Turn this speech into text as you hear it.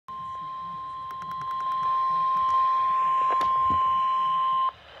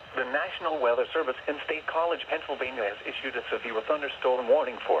National Weather Service in State College, Pennsylvania has issued a severe thunderstorm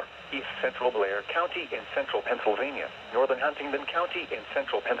warning for East Central Blair County in central Pennsylvania, Northern Huntingdon County in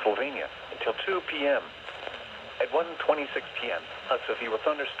central Pennsylvania, until 2 p.m. At 1:26 p.m., a severe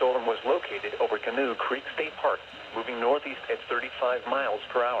thunderstorm was located over Canoe Creek State Park, moving northeast at 35 miles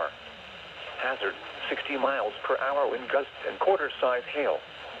per hour. Hazard, 60 miles per hour wind gusts and quarter-size hail.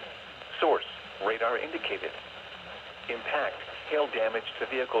 Source, radar indicated. Impact, hail damage to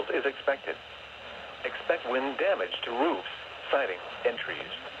vehicles is expected. Expect wind damage to roofs, siding, and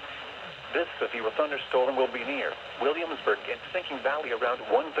trees. This severe thunderstorm will be near Williamsburg and Sinking Valley around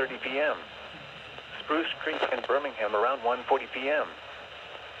 1:30 p.m. Spruce Creek and Birmingham around 1:40 p.m.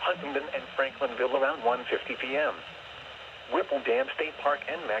 Huntingdon and Franklinville around 1:50 p.m. Whipple Dam State Park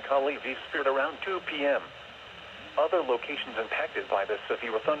and McAuliffe Spirit around 2 p.m. Other locations impacted by this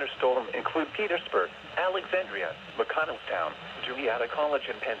severe thunderstorm include Petersburg, Alexandria, McConnellstown, Julietta College,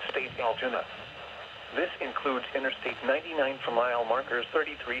 and Penn State Altoona. This includes Interstate 99 for mile markers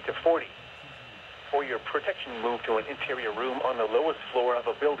 33 to 40. For your protection, move to an interior room on the lowest floor of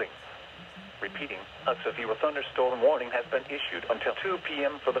a building. Repeating, a severe thunderstorm warning has been issued until 2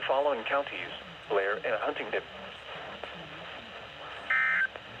 p.m. for the following counties: Blair and Huntingdon.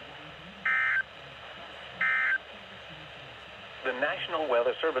 The National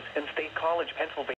Weather Service in State College, Pennsylvania